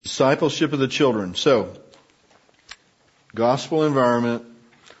Discipleship of the children. So, gospel environment,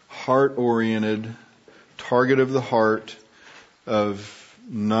 heart-oriented, target of the heart, of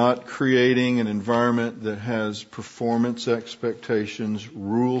not creating an environment that has performance expectations,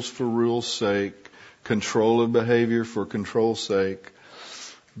 rules for rules' sake, control of behavior for control's sake,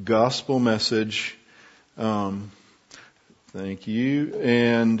 gospel message. Thank you.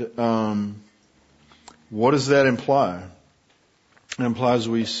 And what does that imply? It implies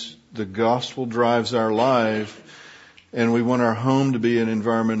the gospel drives our life, and we want our home to be an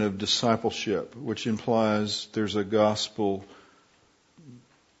environment of discipleship, which implies there's a gospel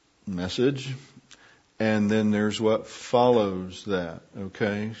message, and then there's what follows that.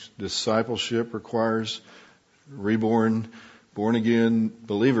 Okay, discipleship requires reborn, born again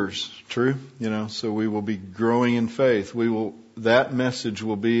believers. True, so we will be growing in faith. That message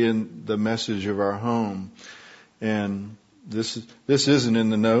will be in the message of our home, and this isn't in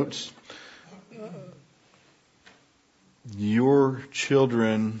the notes. Your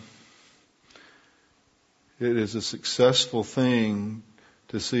children, it is a successful thing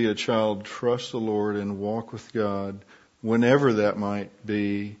to see a child trust the Lord and walk with God, whenever that might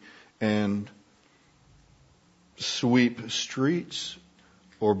be, and sweep streets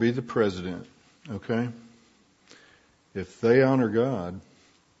or be the president. Okay? If they honor God,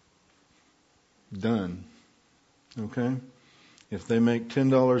 done. Okay? If they make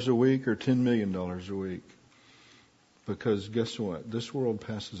 $10 a week or $10 million a week. Because guess what? This world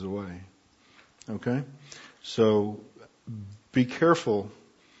passes away. Okay? So be careful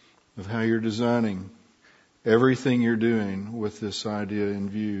of how you're designing everything you're doing with this idea in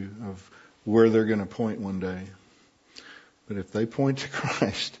view of where they're going to point one day. But if they point to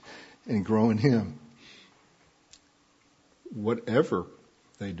Christ and grow in Him, whatever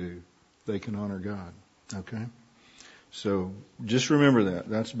they do, they can honor God. Okay? So just remember that.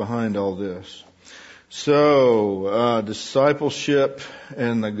 That's behind all this. So, discipleship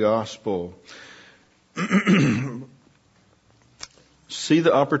and the gospel. See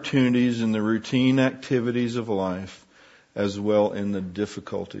the opportunities in the routine activities of life as well in the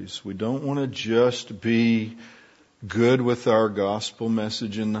difficulties. We don't want to just be good with our gospel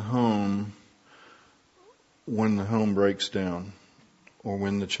message in the home when the home breaks down or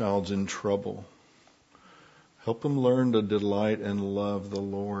when the child's in trouble. Help them learn to delight and love the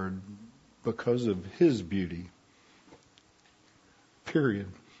Lord because of His beauty. Period.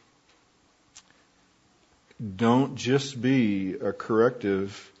 Don't just be a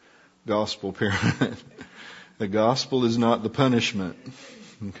corrective gospel parent. The gospel is not the punishment.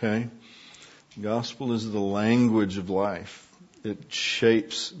 Okay? The gospel is the language of life. It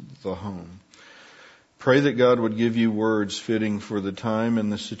shapes the home. Pray that God would give you words fitting for the time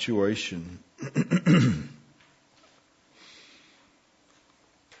and the situation.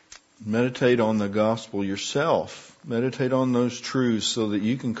 Meditate on the gospel yourself. Meditate on those truths so that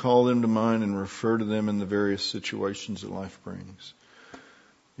you can call them to mind and refer to them in the various situations that life brings.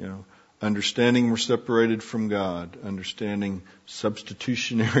 Understanding we're separated from God. Understanding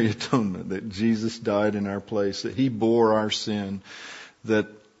substitutionary atonement, that Jesus died in our place, that He bore our sin, that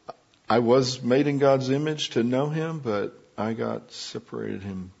I was made in God's image to know Him, but I got separated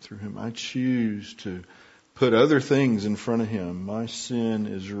through Him. I choose to put other things in front of Him. My sin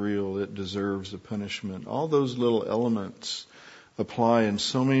is real. It deserves a punishment. All those little elements apply in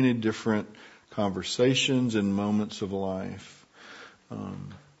so many different conversations and moments of life.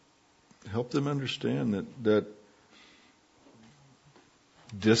 Help them understand that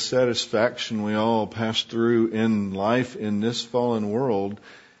dissatisfaction we all pass through in life in this fallen world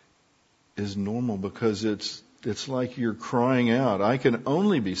is normal, because it's like you're crying out, I can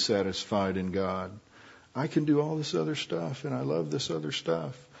only be satisfied in God. I can do all this other stuff, and I love this other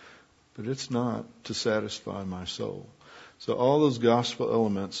stuff, but it's not to satisfy my soul. So all those gospel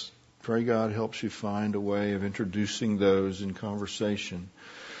elements, pray God helps you find a way of introducing those in conversation.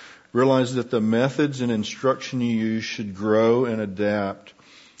 Realize that the methods and instruction you use should grow and adapt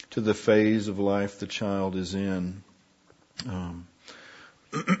to the phase of life the child is in.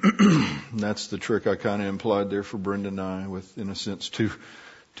 That's the trick I kind of implied there for Brenda and I, with, in a sense, two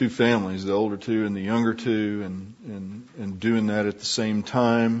families, the older two and the younger two, and doing that at the same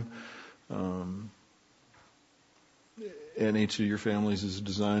time. And each of your families is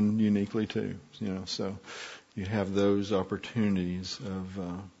designed uniquely too, so you have those opportunities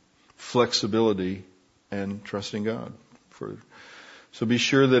of flexibility and trusting God. So be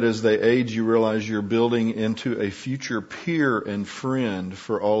sure that as they age, you realize you're building into a future peer and friend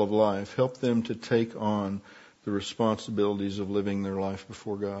for all of life. Help them to take on the responsibilities of living their life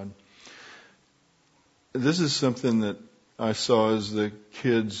before God. This is something that I saw as the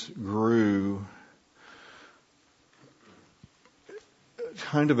kids grew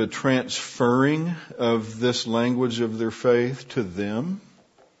kind of a transferring of this language of their faith to them.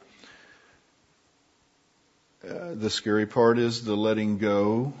 The scary part is the letting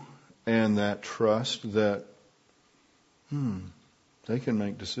go and that trust that they can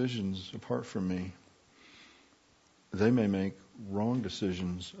make decisions apart from me. They may make wrong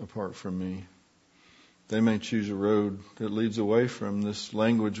decisions apart from me. They may choose a road that leads away from this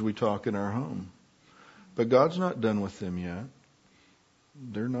language we talk in our home. But God's not done with them yet.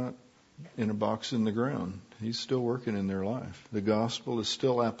 They're not in a box in the ground. He's still working in their life. The gospel is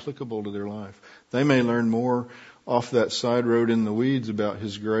still applicable to their life. They may learn more off that side road in the weeds about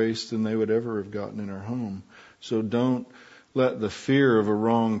His grace than they would ever have gotten in our home. So don't let the fear of a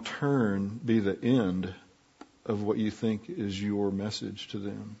wrong turn be the end of what you think is your message to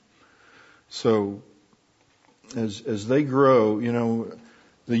them. So as they grow,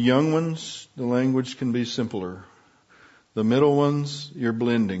 the young ones, the language can be simpler. The middle ones, you're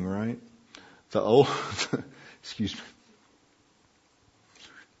blending, right? The old, excuse me.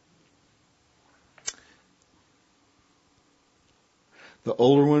 The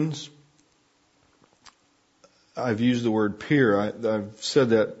older ones, I've used the word peer. I've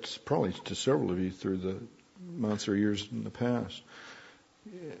said that probably to several of you through the months or years in the past.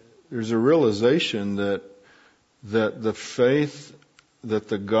 There's a realization that the faith, that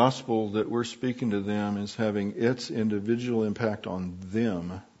the gospel that we're speaking to them is having its individual impact on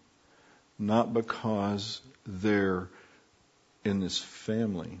them, not because they're in this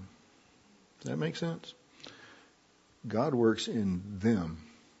family. Does that make sense? God works in them.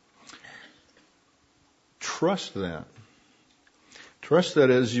 Trust that. Trust that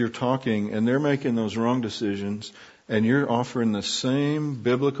as you're talking and they're making those wrong decisions and you're offering the same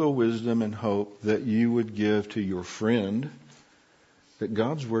biblical wisdom and hope that you would give to your friend, that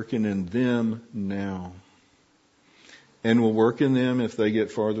God's working in them now and will work in them if they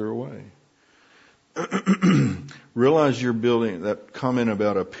get farther away. Realize you're building that comment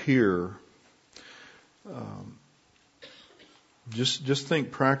about a peer. Just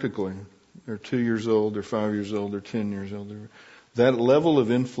think practically. They're 2 years old, they're 5 years old, they're 10 years old. That level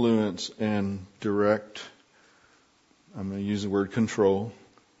of influence and direct, I'm going to use the word control,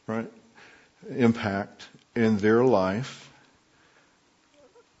 right? Impact in their life,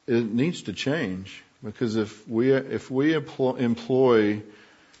 it needs to change. Because if we employ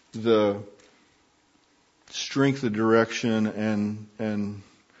the strength of direction and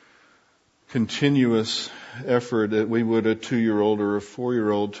continuous effort that we would a 2-year-old or a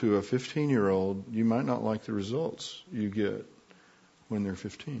 4-year-old to a 15-year-old, you might not like the results you get when they're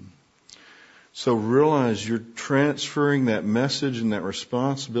 15. So realize you're transferring that message and that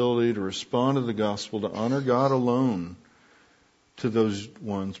responsibility to respond to the gospel, to honor God alone to those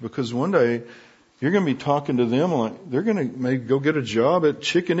ones. Because one day you're going to be talking to them like they're going to maybe go get a job at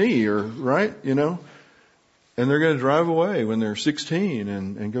Chicken E or, right, and they're going to drive away when they're 16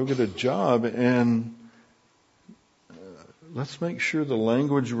 and go get a job. And let's make sure the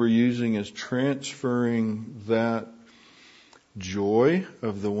language we're using is transferring that joy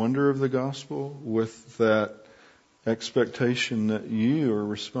of the wonder of the gospel with that expectation that you are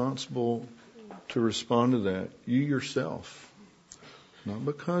responsible to respond to that. You yourself. Not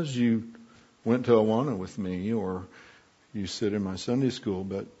because you went to Awana with me or you sit in my Sunday school,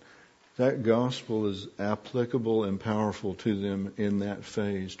 but that gospel is applicable and powerful to them in that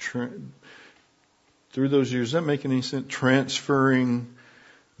phase. Through those years, does that make any sense? Transferring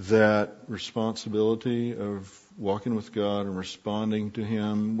that responsibility of walking with God and responding to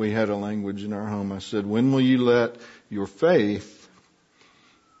Him. We had a language in our home. I said, when will you let your faith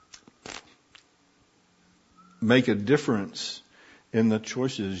make a difference in the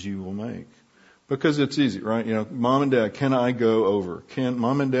choices you will make? Because it's easy, right? Mom and Dad, can I go over?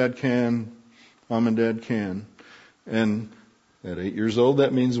 Mom and Dad can. And at 8 years old,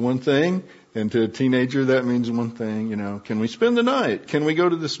 that means one thing. And to a teenager, that means one thing. Can we spend the night? Can we go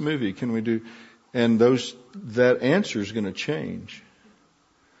to this movie? Can we do? And that answer is going to change.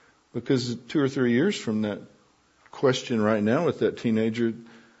 Because 2 or 3 years from that question right now with that teenager,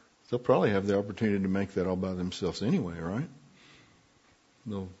 they'll probably have the opportunity to make that all by themselves anyway, right?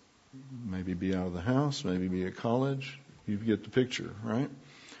 They'll maybe be out of the house, maybe be at college. You get the picture, right?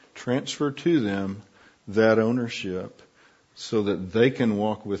 Transfer to them that ownership so that they can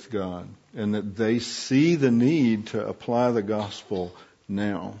walk with God and that they see the need to apply the gospel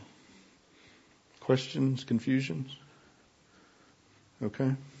now. Questions, confusions?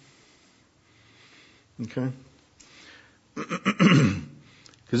 Okay.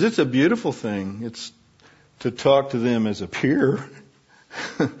 Because it's a beautiful thing. It's to talk to them as a peer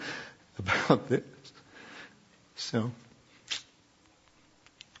about this. So,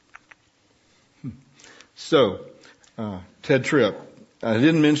 Ted Tripp. I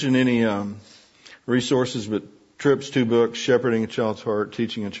didn't mention any resources, but Tripp's 2 books, Shepherding a Child's Heart,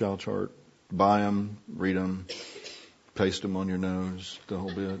 Teaching a Child's Heart. Buy them, read them, paste them on your nose, the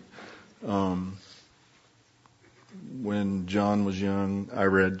whole bit. When John was young, I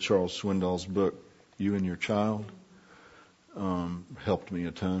read Charles Swindoll's book, You and Your Child. Helped me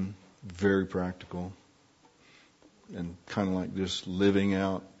a ton. Very practical. And kind of like just living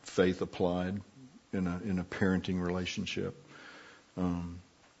out faith applied in a parenting relationship.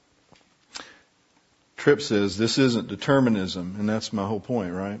 Tripp says this isn't determinism, and that's my whole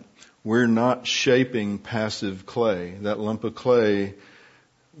point, right? We're not shaping passive clay. That lump of clay,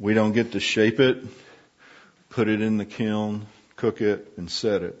 we don't get to shape it, put it in the kiln, cook it, and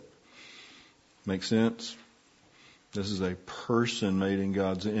set it. Make sense? This is a person made in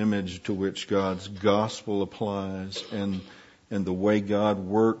God's image to which God's gospel applies, and the way God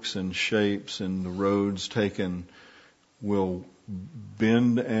works and shapes and the roads taken will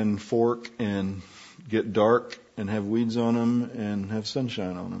bend and fork and get dark and have weeds on them and have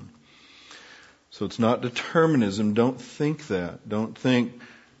sunshine on them. So it's not determinism. Don't think that. Don't think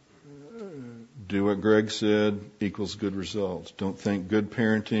do what Greg said equals good results. Don't think good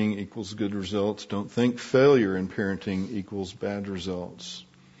parenting equals good results. Don't think failure in parenting equals bad results.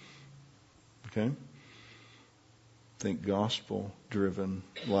 Okay? Think gospel-driven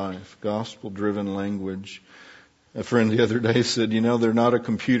life, gospel-driven language. A friend the other day said, they're not a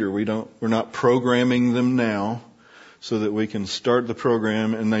computer. We're not programming them now so that we can start the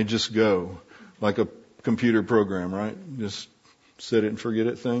program and they just go. Like a computer program, right? Just set it and forget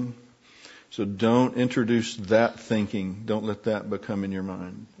it thing. So don't introduce that thinking. Don't let that become in your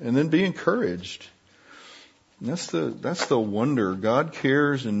mind. And then be encouraged. That's the wonder. God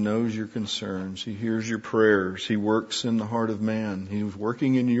cares and knows your concerns. He hears your prayers. He works in the heart of man. He's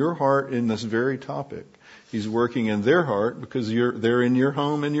working in your heart in this very topic. He's working in their heart because they're in your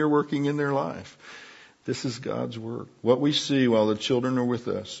home and you're working in their life. This is God's work. What we see while the children are with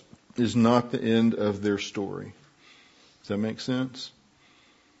us is not the end of their story. Does that make sense?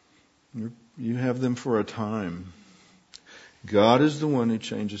 You have them for a time. God is the one who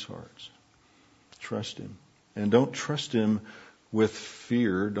changes hearts. Trust Him. And don't trust Him with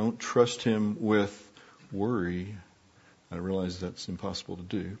fear. Don't trust Him with worry. I realize that's impossible to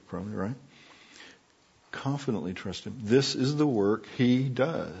do, probably, right? Confidently trust Him. This is the work He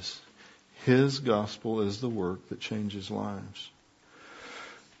does. His gospel is the work that changes lives.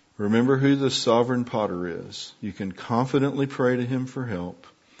 Remember who the sovereign potter is. You can confidently pray to Him for help,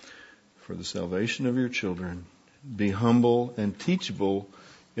 for the salvation of your children. Be humble and teachable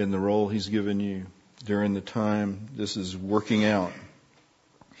in the role He's given you during the time this is working out.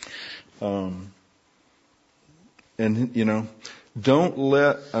 Don't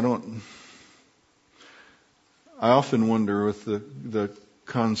let, I often wonder with the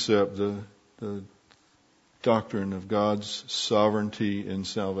concept, the doctrine of God's sovereignty in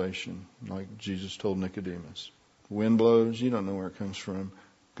salvation, like Jesus told Nicodemus. Wind blows, you don't know where it comes from.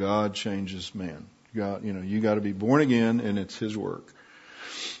 God changes man. God, you got to be born again, and it's His work.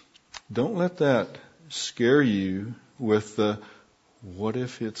 Don't let that scare you with the, what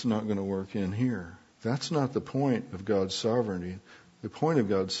if it's not going to work in here? That's not the point of God's sovereignty. The point of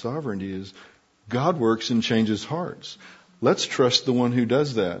God's sovereignty is God works and changes hearts. Let's trust the one who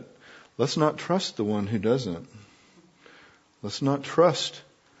does that. Let's not trust the one who doesn't. Let's not trust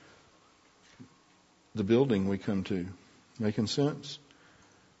the building we come to. Making sense?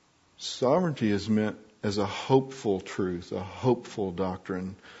 Sovereignty is meant as a hopeful truth, a hopeful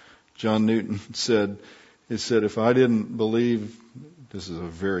doctrine. John Newton said, if I didn't believe, this is a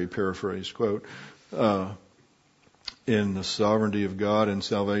very paraphrased quote, in the sovereignty of God and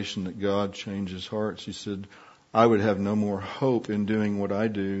salvation, that God changes hearts, he said, I would have no more hope in doing what I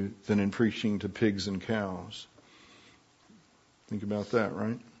do than in preaching to pigs and cows. Think about that,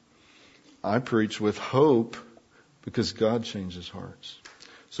 right? I preach with hope because God changes hearts.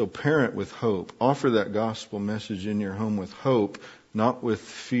 So parent with hope. Offer that gospel message in your home with hope, not with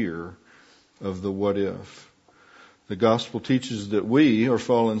fear of the what if. The gospel teaches that we are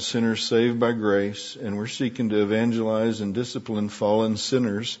fallen sinners saved by grace, and we're seeking to evangelize and discipline fallen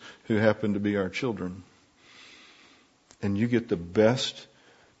sinners who happen to be our children. And you get the best,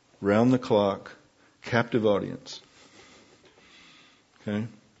 round-the-clock, captive audience. Okay?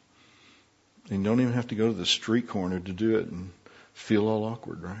 And you don't even have to go to the street corner to do it and feel all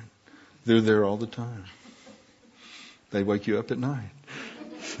awkward, right? They're there all the time. They wake you up at night.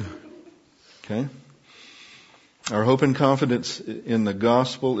 Okay? Our hope and confidence in the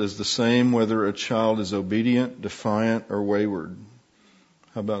gospel is the same whether a child is obedient, defiant, or wayward.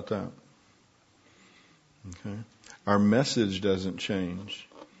 How about that? Okay. Our message doesn't change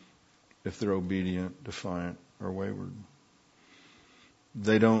if they're obedient, defiant, or wayward.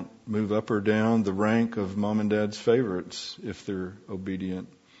 They don't move up or down the rank of mom and dad's favorites if they're obedient,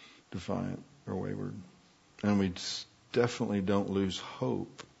 defiant, or wayward. And we definitely don't lose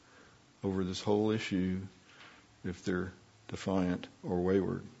hope over this whole issue if they're defiant or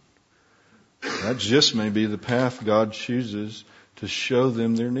wayward. That just may be the path God chooses to show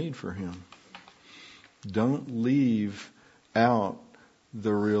them their need for Him. Don't leave out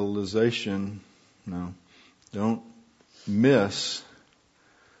the realization, don't miss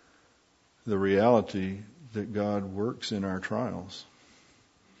the reality that God works in our trials.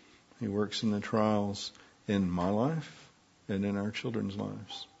 He works in the trials in my life and in our children's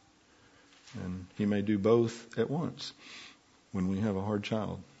lives. And He may do both at once when we have a hard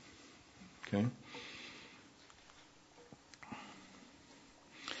child. Okay?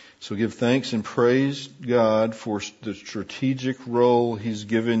 So give thanks and praise God for the strategic role He's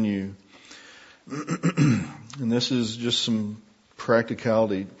given you. And this is just some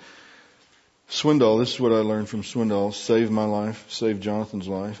practicality. Swindoll, this is what I learned from Swindoll. Saved my life, saved Jonathan's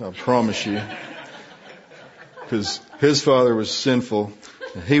life, I promise you. Because his father was sinful.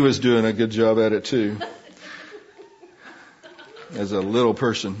 He was doing a good job at it too. As a little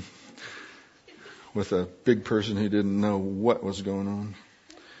person. With a big person who didn't know what was going on.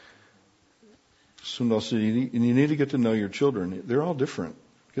 Swindoll said, you need to get to know your children. They're all different.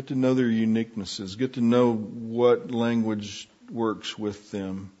 Get to know their uniquenesses. Get to know what language works with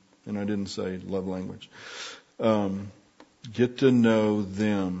them. And I didn't say love language. Get to know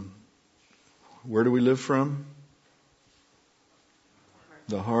them. Where do we live from?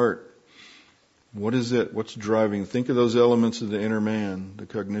 The heart. What is it? What's driving? Think of those elements of the inner man, the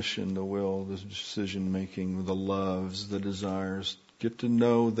cognition, the will, the decision making, the loves, the desires. Get to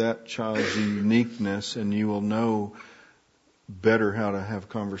know that child's uniqueness, and you will know better how to have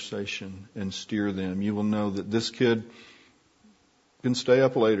conversation and steer them. You will know that this kid can stay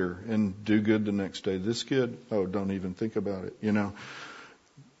up later and do good the next day. This kid, don't even think about it,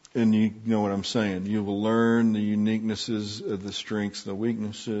 And you know what I'm saying. You will learn the uniquenesses of the strengths, the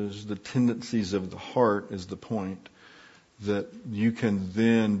weaknesses, the tendencies of the heart is the point, that you can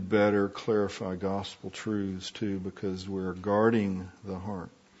then better clarify gospel truths too, because we're guarding the heart.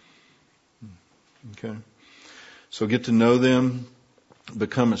 Okay? So get to know them,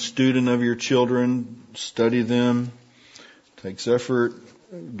 become a student of your children, study them. Takes effort.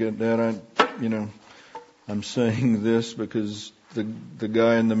 Get that? I'm saying this because the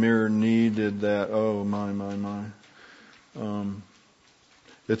guy in the mirror needed that. Oh my.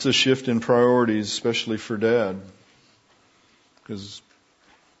 It's a shift in priorities, especially for dad, because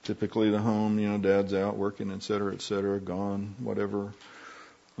typically the home, dad's out working, et cetera, gone, whatever.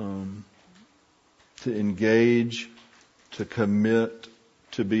 To engage, to commit,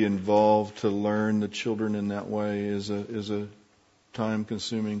 to be involved, to learn the children in that way is a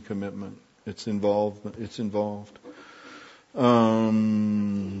time-consuming commitment. It's involved.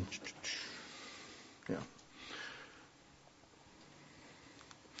 Yeah.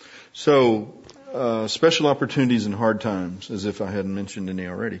 So, special opportunities in hard times, as if I hadn't mentioned any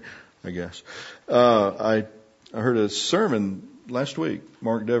already, I guess. I heard a sermon last week.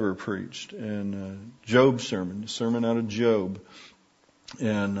 Mark Dever preached, and Job's sermon out of Job.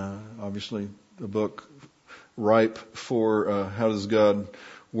 And obviously the book ripe for how does God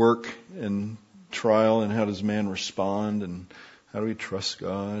work in trial, and how does man respond, and how do we trust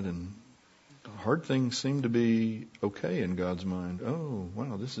God, and hard things seem to be okay in God's mind. Oh,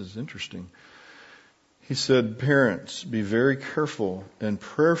 wow, this is interesting. He said, parents, be very careful and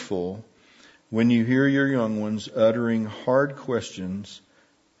prayerful when you hear your young ones uttering hard questions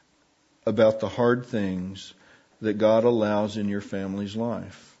about the hard things that God allows in your family's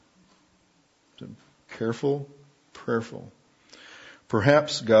life. So careful, prayerful.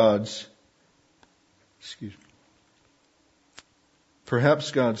 Perhaps God's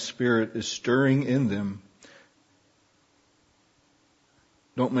Spirit is stirring in them.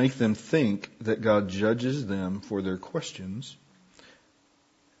 Don't make them think that God judges them for their questions,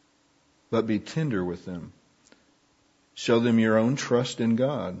 but be tender with them. Show them your own trust in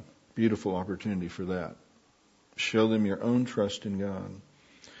God. Beautiful opportunity for that. Show them your own trust in God.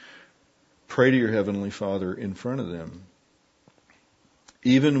 Pray to your Heavenly Father in front of them.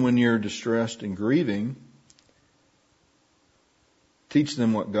 Even when you're distressed and grieving, teach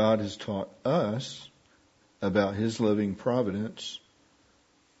them what God has taught us about His loving providence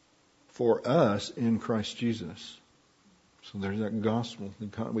for us in Christ Jesus. So there's that gospel.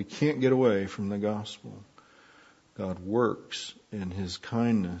 We can't get away from the gospel. God works in His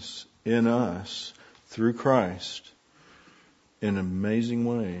kindness in us through Christ in amazing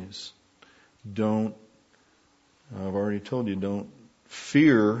ways. I've already told you, don't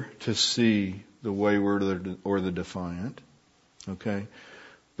fear to see the wayward or the defiant. Okay?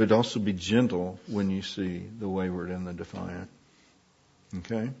 But also be gentle when you see the wayward and the defiant.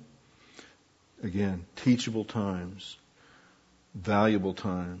 Okay? Again, teachable times, valuable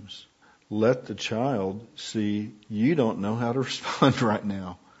times. Let the child see you don't know how to respond right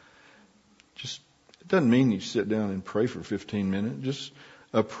now. It doesn't mean you sit down and pray for 15 minutes. Just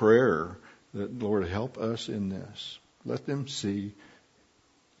a prayer that, Lord, help us in this. Let them see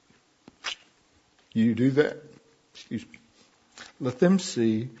you do that. Excuse me. Let them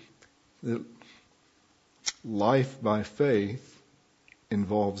see that life by faith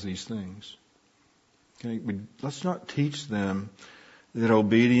involves these things. Okay? Let's not teach them that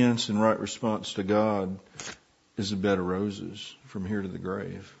obedience and right response to God is a bed of roses from here to the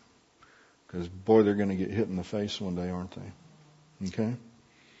grave. Because, boy, they're going to get hit in the face one day, aren't they? Okay?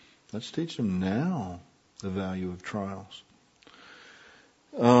 Let's teach them now the value of trials.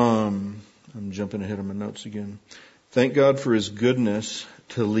 I'm jumping ahead of my notes again. Thank God for His goodness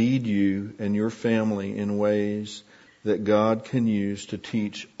to lead you and your family in ways that God can use to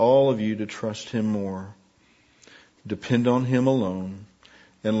teach all of you to trust Him more, depend on Him alone,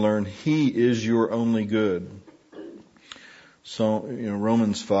 and learn He is your only good. So,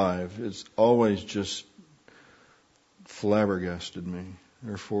 Romans 5, it's always just flabbergasted me.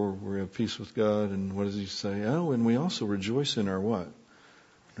 Therefore, we have peace with God, and what does He say? Oh, and we also rejoice in our what?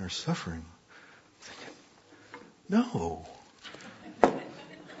 In our suffering. No.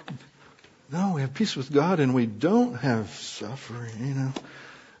 No, we have peace with God, and we don't have suffering.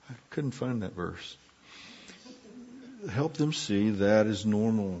 I couldn't find that verse. Help them see that is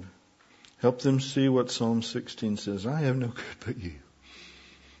normal. Help them see what Psalm 16 says. I have no good but you.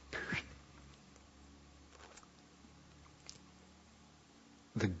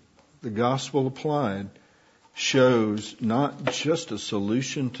 The gospel applied shows not just a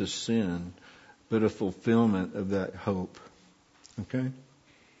solution to sin, but a fulfillment of that hope. Okay?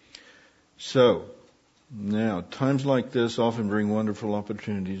 So, now, times like this often bring wonderful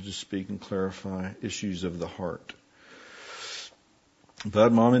opportunities to speak and clarify issues of the heart.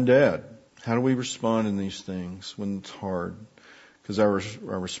 But Mom and Dad, how do we respond in these things when it's hard? Because our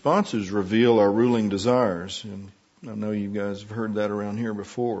responses reveal our ruling desires. And I know you guys have heard that around here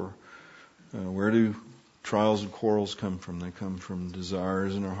before. Where do trials and quarrels come from? They come from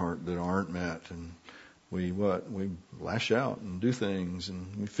desires in our heart that aren't met. And we lash out and do things,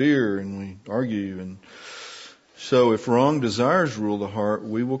 and we fear and we argue. And so if wrong desires rule the heart,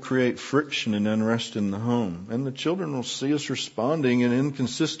 we will create friction and unrest in the home. And the children will see us responding in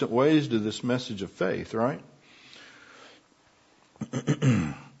inconsistent ways to this message of faith, right?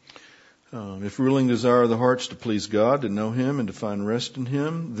 If ruling desire of the hearts to please God, to know Him, and to find rest in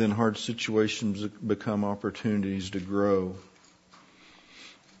Him, then hard situations become opportunities to grow.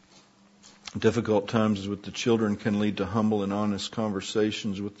 Difficult times with the children can lead to humble and honest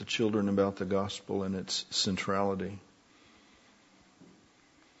conversations with the children about the gospel and its centrality.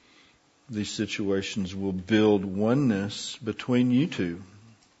 These situations will build oneness between you two.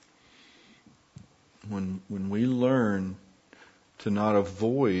 When we learn to not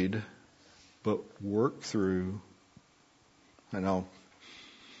avoid, but work through, and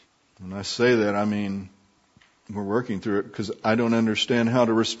when I say that, I mean we're working through it because I don't understand how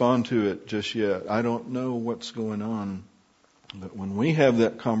to respond to it just yet. I don't know what's going on. But when we have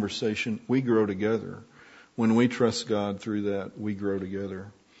that conversation, we grow together. When we trust God through that, we grow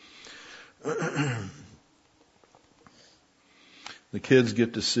together. The kids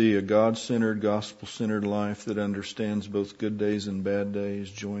get to see a God-centered, gospel-centered life that understands both good days and bad days,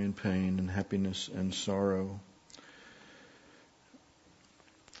 joy and pain, and happiness and sorrow.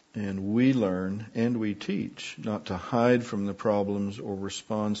 And we learn and we teach not to hide from the problems or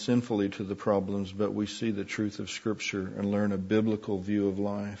respond sinfully to the problems, but we see the truth of Scripture and learn a biblical view of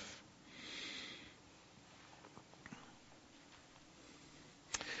life.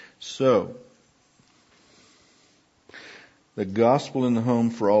 So, the gospel in the home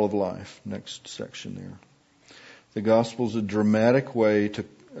for all of life. Next section there. The gospel is a dramatic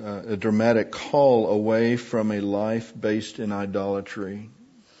call away from a life based in idolatry.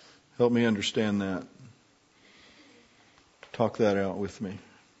 Help me understand that. Talk that out with me.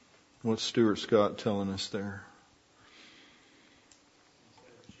 What's Stuart Scott telling us there?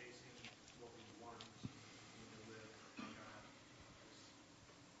 Instead of chasing what we want, we need to live for God.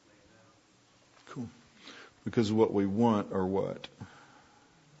 Just lay it out. Cool. Because what we want are what?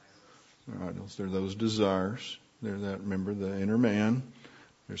 Idols. They're those desires. They're that, remember, the inner man.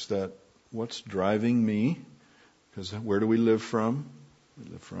 There's that, what's driving me? Because where do we live from?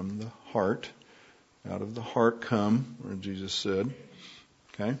 We live from the heart. Out of the heart come, where Jesus said.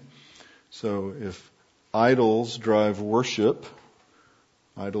 Okay? So if idols drive worship,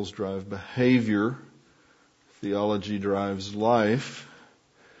 idols drive behavior, theology drives life,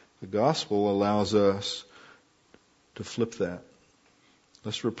 the gospel allows us to flip that.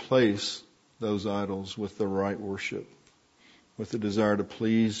 Let's replace those idols with the right worship, with the desire to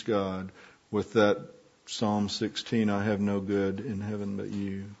please God, with that Psalm 16, I have no good in heaven but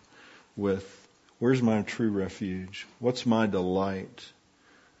you, with where's my true refuge? What's my delight?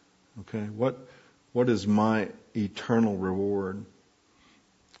 Okay, what is my eternal reward?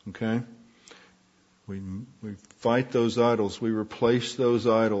 Okay? We fight those idols. We replace those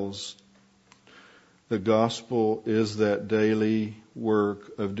idols. The gospel is that daily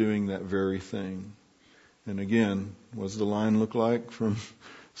work of doing that very thing. And again, what does the line look like from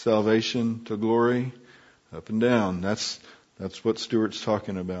salvation to glory? Up and down. That's what Stuart's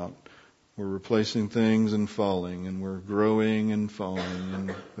talking about. We're replacing things and falling, and we're growing and falling,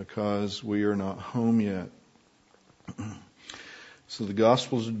 and because we are not home yet. So the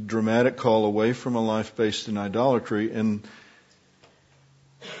gospel is a dramatic call away from a life based in idolatry, and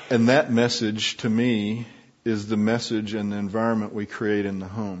that message to me is the message and the environment we create in the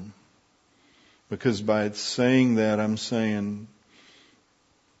home. Because by saying that, I'm saying,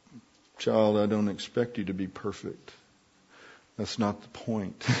 child, I don't expect you to be perfect. That's not the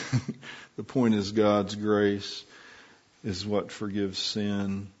point. The point is God's grace is what forgives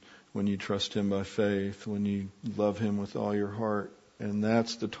sin when you trust Him by faith, when you love Him with all your heart. And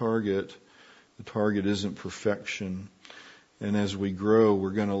that's the target. The target isn't perfection. And as we grow,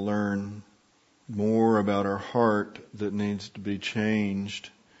 we're going to learn more about our heart that needs to be changed,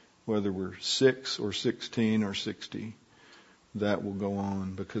 whether we're 6 or 16 or 60. That will go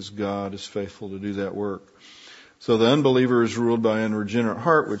on because God is faithful to do that work. So the unbeliever is ruled by an unregenerate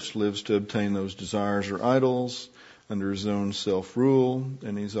heart, which lives to obtain those desires or idols under his own self-rule,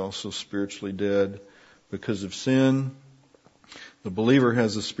 and he's also spiritually dead because of sin. The believer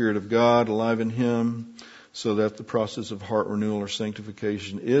has the Spirit of God alive in him, so that the process of heart renewal or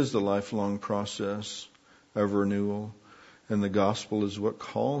sanctification is the lifelong process of renewal, and the gospel is what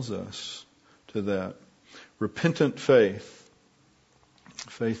calls us to that. Repentant faith.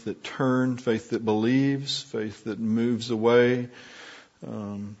 Faith that turns, faith that believes, faith that moves away,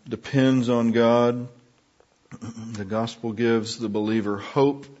 depends on God. The gospel gives the believer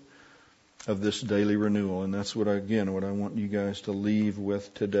hope of this daily renewal. And that's what I want you guys to leave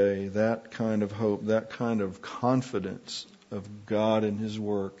with today. That kind of hope, that kind of confidence of God and His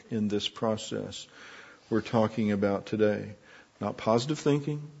work in this process we're talking about today. Not positive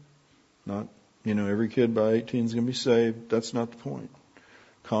thinking, not, every kid by 18 is going to be saved. That's not the point.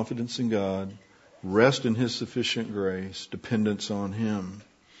 Confidence in God, rest in His sufficient grace, dependence on Him.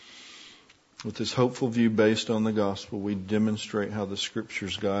 With this hopeful view based on the gospel, we demonstrate how the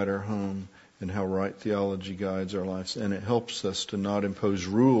Scriptures guide our home and how right theology guides our lives. And it helps us to not impose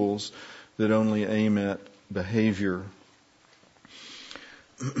rules that only aim at behavior.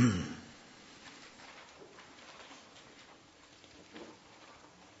 Let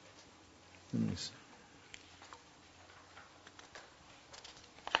me see.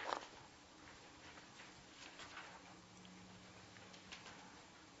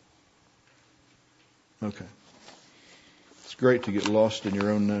 Okay. It's great to get lost in your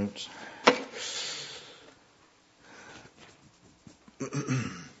own notes.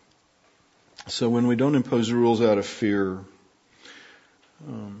 So when we don't impose rules out of fear,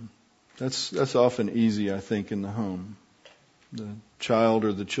 that's often easy, I think, in the home. The child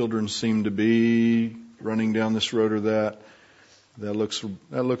or the children seem to be running down this road or that. That looks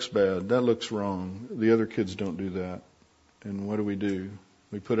bad. That looks wrong. The other kids don't do that. And what do?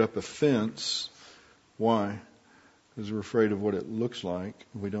 We put up a fence. Why? Because we're afraid of what it looks like.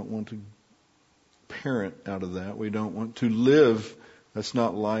 We don't want to parent out of that. We don't want to live. That's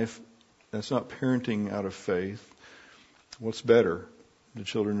not life. That's not parenting out of faith. What's better? The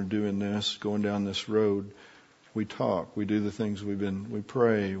children are doing this, going down this road. We talk. We do the things we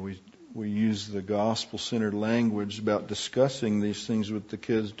pray. We use the gospel-centered language about discussing these things with the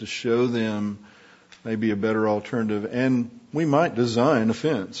kids to show them maybe a better alternative. And we might design a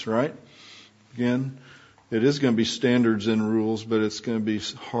fence, right? Again, it is going to be standards and rules, but it's going to be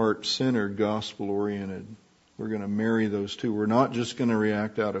heart-centered, gospel-oriented. We're going to marry those two. We're not just going to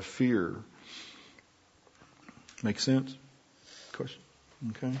react out of fear. Make sense? Question?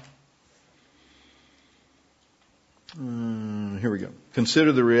 Okay. Here we go.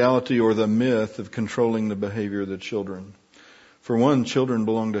 Consider the reality or the myth of controlling the behavior of the children. For one, children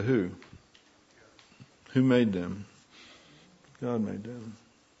belong to who? Who made them? God made them.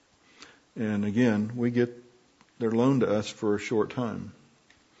 And again, they're loaned to us for a short time.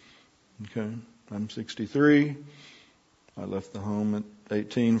 Okay? I'm 63. I left the home at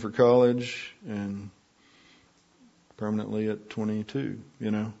 18 for college and permanently at 22,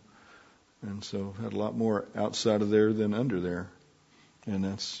 And so had a lot more outside of there than under there. And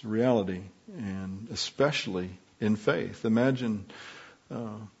that's reality. And especially in faith. Imagine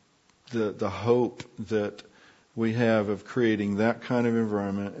the hope that we have of creating that kind of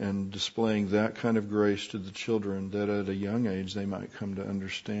environment and displaying that kind of grace to the children that at a young age they might come to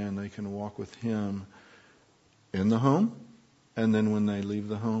understand they can walk with Him in the home, and then when they leave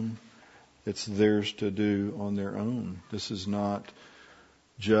the home, it's theirs to do on their own. This is not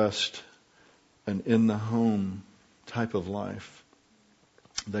just an in-the-home type of life.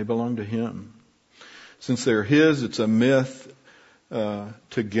 They belong to Him. Since they're His, it's a myth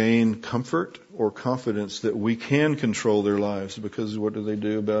to gain comfort or confidence that we can control their lives, because what do they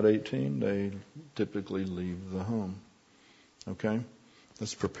do about 18? They typically leave the home. Okay?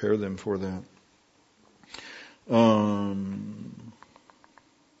 Let's prepare them for that.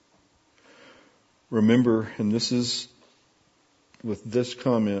 Remember, and this is with this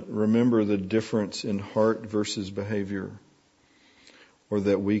comment, remember the difference in heart versus behavior, or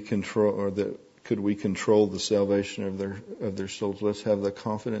that we control, or that could we control the salvation of their souls. Let's have the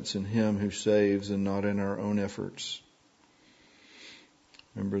confidence in Him who saves and not in our own efforts.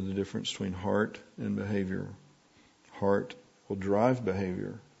 Remember the difference between heart and behavior. Heart will drive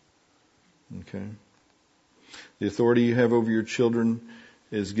behavior. Okay? The authority you have over your children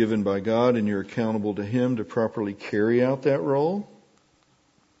is given by God, and you're accountable to Him to properly carry out that role.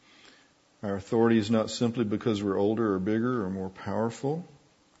 Our authority is not simply because we're older or bigger or more powerful.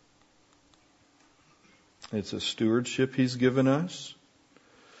 It's a stewardship He's given us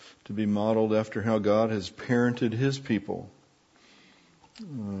to be modeled after how God has parented His people.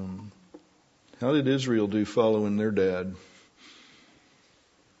 How did Israel do following their dad?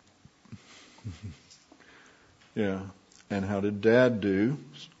 Yeah. And how did Dad do,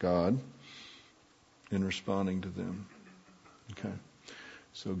 God, in responding to them? Okay.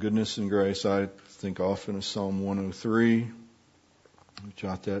 So goodness and grace, I think often of Psalm 103.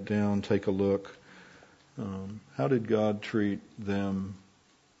 Jot that down, take a look. How did God treat them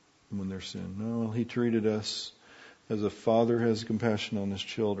when they're sin? No, He treated us as a father has compassion on his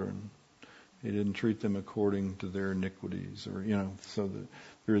children. He didn't treat them according to their iniquities, or, so that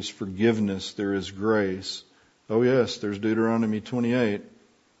there is forgiveness, there is grace. Oh yes, there's Deuteronomy 28.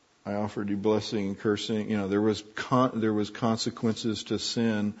 I offered you blessing and cursing. There was consequences to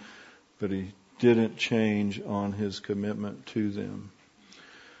sin, but He didn't change on His commitment to them.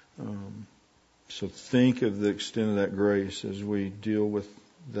 So think of the extent of that grace as we deal with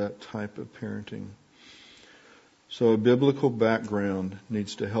that type of parenting. So a biblical background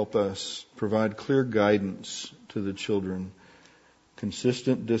needs to help us provide clear guidance to the children,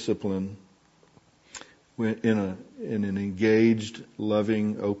 consistent discipline, in an engaged,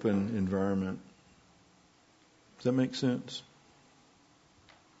 loving, open environment. Does that make sense?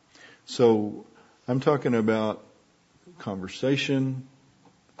 So I'm talking about conversation.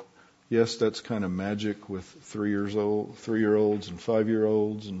 Yes, that's kind of magic with 3-year-olds and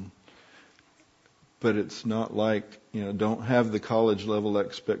 5-year-olds, but it's not like, don't have the college level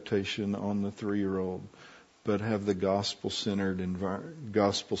expectation on the 3-year-old. But have the gospel-centered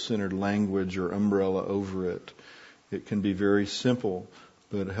language or umbrella over it. It can be very simple,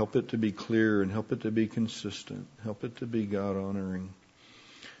 but help it to be clear and help it to be consistent. Help it to be God-honoring.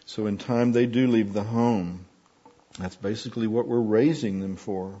 So in time they do leave the home. That's basically what we're raising them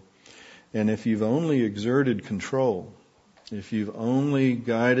for. And if you've only exerted control, if you've only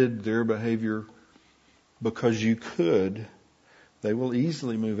guided their behavior because you could, they will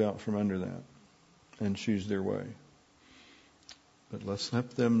easily move out from under that and choose their way. But let's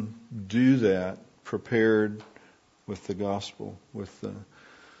help them do that prepared with the gospel, with a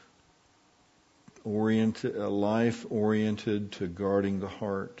life oriented to guarding the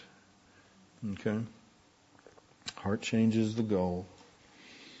heart. Okay? Heart change is the goal.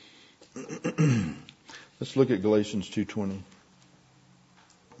 Let's look at Galatians 2:20.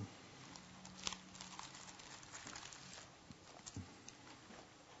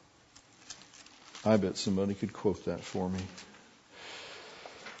 I bet somebody could quote that for me.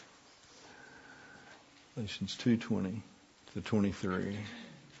 Galatians 2:20 to 23.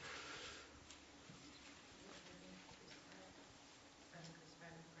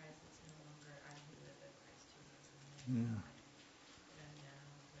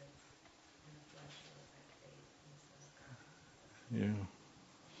 Yeah.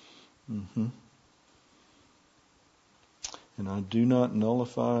 Mm-hmm. And I do not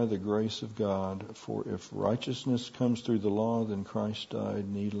nullify the grace of God, for if righteousness comes through the law, then Christ died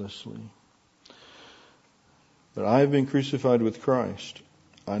needlessly. But I have been crucified with Christ.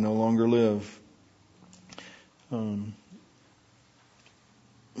 I no longer live.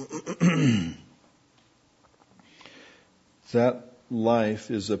 That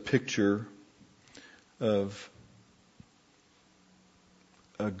life is a picture of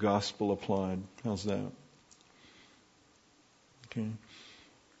a gospel applied. How's that? Okay.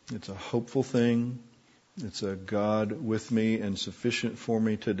 It's a hopeful thing. It's a God with me and sufficient for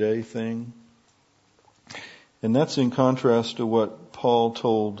me today thing. And that's in contrast to what Paul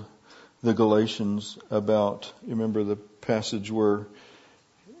told the Galatians about, you remember the passage where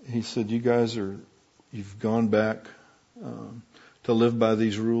he said, you've gone back to live by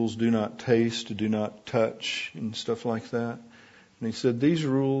these rules, do not taste, do not touch, and stuff like that. And he said, these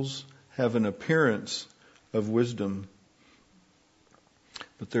rules have an appearance of wisdom,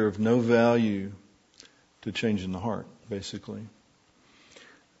 but they're of no value to changing the heart, basically.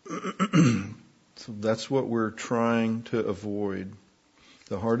 So that's what we're trying to avoid.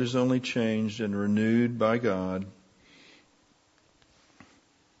 The heart is only changed and renewed by God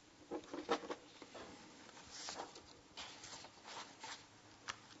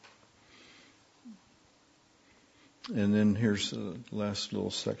and then here's the last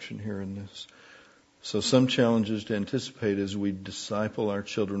little section here in this. So some challenges to anticipate as we disciple our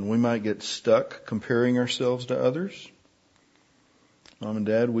children. We might get stuck comparing ourselves to others. Mom and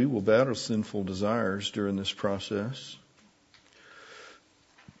Dad, we will battle sinful desires during this process.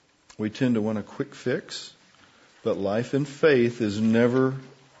 We tend to want a quick fix, but life and faith is never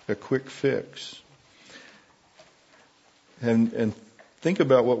a quick fix. And think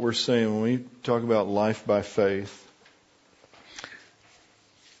about what we're saying when we talk about life by faith.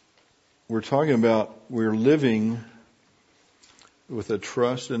 We're talking about we're living with a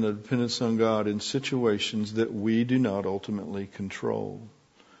trust and a dependence on God in situations that we do not ultimately control.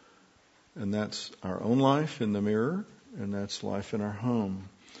 And that's our own life in the mirror, and that's life in our home.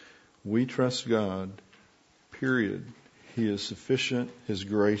 We trust God, period. He is sufficient. His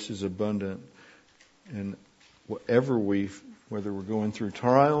grace is abundant. And whether we're going through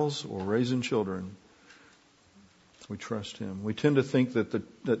trials or raising children, we trust Him. We tend to think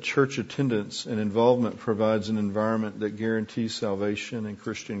that church attendance and involvement provides an environment that guarantees salvation and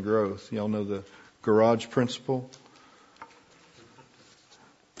Christian growth. Y'all know the garage principle?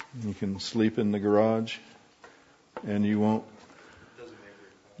 You can sleep in the garage and you won't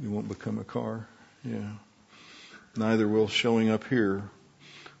become a car. Yeah. Neither will showing up here,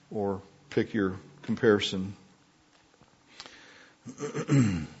 or pick your comparison.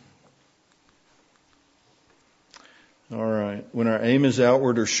 All right. When our aim is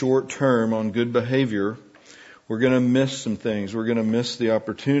outward or short term on good behavior, we're going to miss some things. We're going to miss the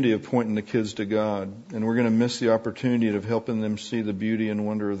opportunity of pointing the kids to God. And we're going to miss the opportunity of helping them see the beauty and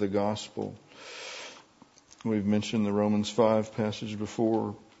wonder of the gospel. We've mentioned the Romans 5 passage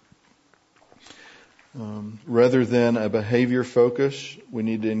before. Rather than a behavior focus, we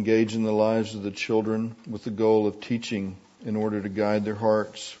need to engage in the lives of the children with the goal of teaching in order to guide their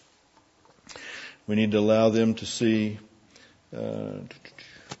hearts. We need to allow them to see, we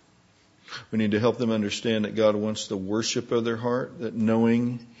need to help them understand that God wants the worship of their heart, that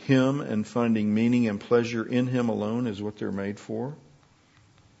knowing Him and finding meaning and pleasure in Him alone is what they're made for.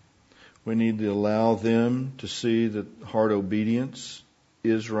 We need to allow them to see that heart obedience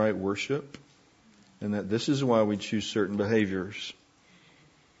is right worship, and that this is why we choose certain behaviors.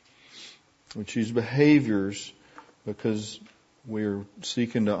 We choose behaviors because we're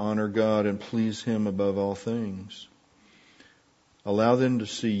seeking to honor God and please Him above all things. Allow them to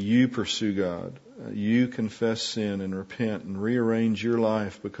see you pursue God. You confess sin and repent and rearrange your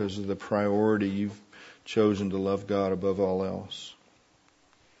life because of the priority you've chosen to love God above all else.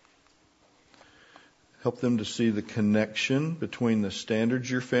 Help them to see the connection between the standards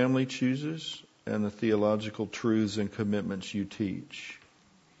your family chooses and the theological truths and commitments you teach.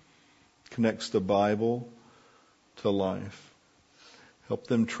 Connects the Bible to life. Help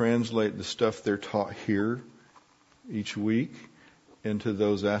them translate the stuff they're taught here each week into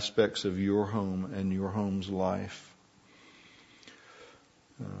those aspects of your home and your home's life.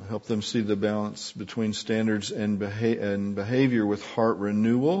 Help them see the balance between standards and behavior with heart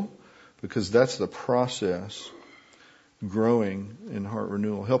renewal, because that's the process, growing in heart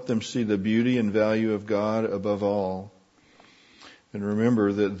renewal. Help them see the beauty and value of God above all. And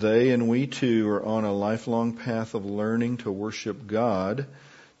remember that they and we too are on a lifelong path of learning to worship God,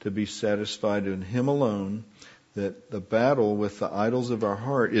 to be satisfied in Him alone, that the battle with the idols of our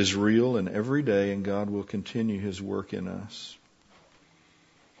heart is real and every day, and God will continue His work in us.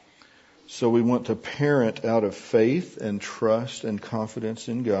 So we want to parent out of faith and trust and confidence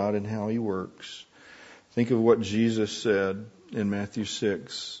in God and how He works. Think of what Jesus said in Matthew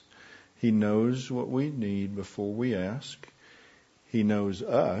 6. He knows what we need before we ask. He knows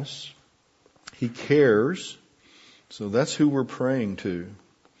us. He cares. So that's who we're praying to.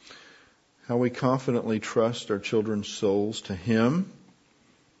 How we confidently trust our children's souls to Him,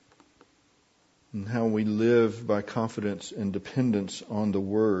 and how we live by confidence and dependence on the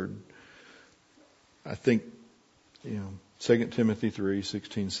Word. I think, 2 Timothy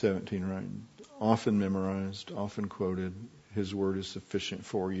 3:16-17, right? Often memorized, often quoted. His Word is sufficient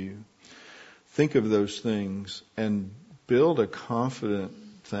for you. Think of those things and build a confident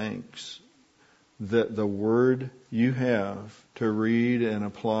thanks that the Word you have to read and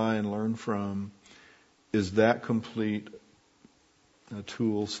apply and learn from is that complete. A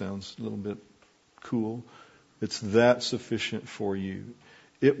tool sounds a little bit cool. It's that sufficient for you.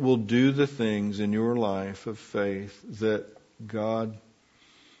 It will do the things in your life of faith that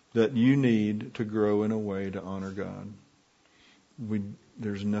you need to grow in a way to honor God.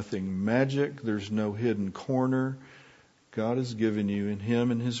 There's nothing magic. There's no hidden corner. God has given you in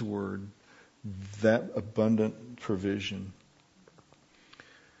Him and His Word that abundant provision.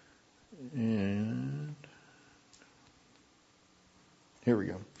 And here we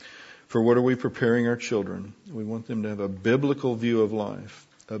go. For what are we preparing our children? We want them to have a biblical view of life,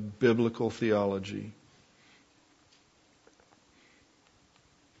 a biblical theology.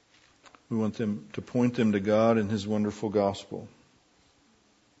 We want them to point them to God and His wonderful gospel.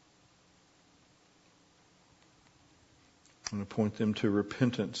 And to point them to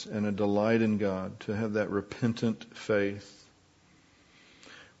repentance and a delight in God, to have that repentant faith.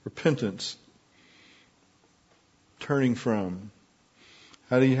 Repentance, turning from.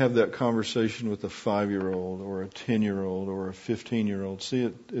 How do you have that conversation with a 5-year-old or a 10-year-old or a 15-year-old? See,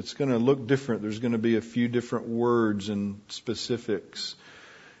 it's going to look different. There's going to be a few different words and specifics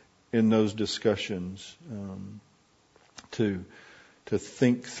in those discussions to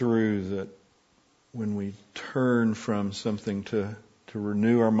think through that. When we turn from something to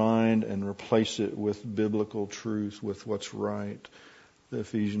renew our mind and replace it with biblical truth, with what's right, the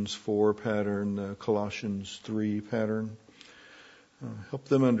Ephesians 4 pattern, the Colossians 3 pattern, help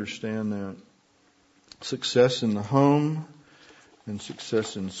them understand that. Success in the home and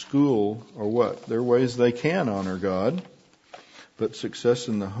success in school are what? They're ways they can honor God, but success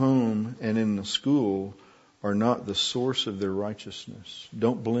in the home and in the school are not the source of their righteousness.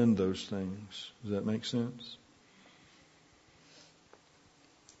 Don't blend those things. Does that make sense?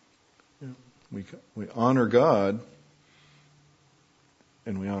 Yeah. We honor God,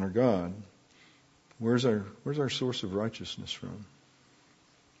 and we honor God. Where's our source of righteousness from?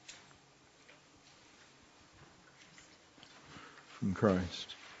 From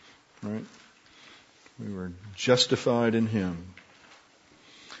Christ, right? We were justified in Him.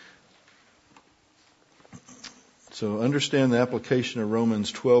 So understand the application of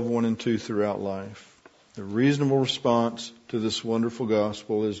Romans 12:1 and 2 throughout life. The reasonable response to this wonderful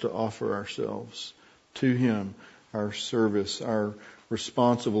gospel is to offer ourselves to Him, our service, our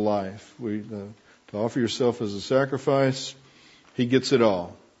responsible life. To offer yourself as a sacrifice, He gets it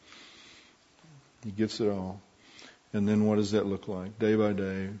all. He gets it all. And then what does that look like? Day by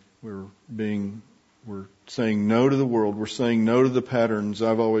day, we're saying no to the world. We're saying no to the patterns.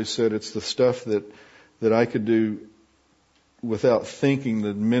 I've always said it's the stuff that I could do without thinking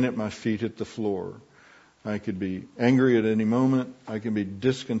the minute my feet hit the floor. I could be angry at any moment. I can be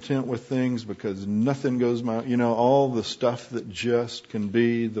discontent with things because nothing goes all the stuff that just can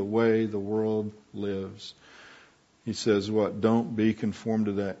be the way the world lives. He says what? Don't be conformed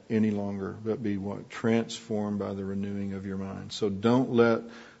to that any longer, but be what? Transformed by the renewing of your mind. So don't let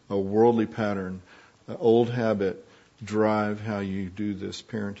a worldly pattern, an old habit, drive how you do this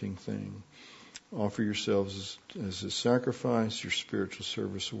parenting thing. Offer yourselves as a sacrifice, your spiritual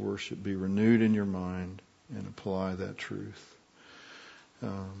service of worship. Be renewed in your mind and apply that truth.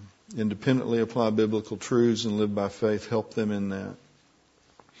 Independently apply biblical truths and live by faith. Help them in that.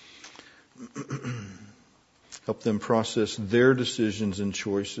 Help them process their decisions and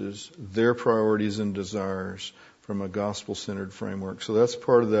choices, their priorities and desires from a gospel-centered framework. So that's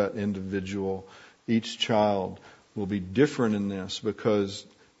part of that individual. Each child will be different in this because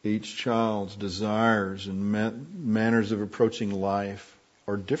each child's desires and manners of approaching life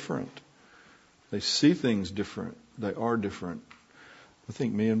are different. They see things different. They are different. I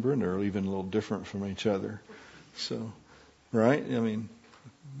think me and Brenda are even a little different from each other. So, right? I mean,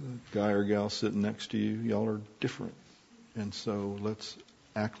 guy or gal sitting next to you, y'all are different. And so let's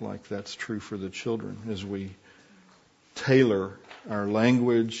act like that's true for the children as we tailor our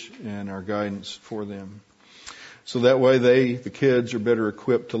language and our guidance for them. So that way the kids, are better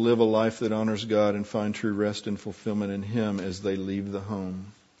equipped to live a life that honors God and find true rest and fulfillment in Him as they leave the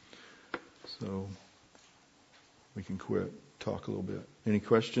home. So we can talk a little bit. Any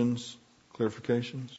questions, clarifications?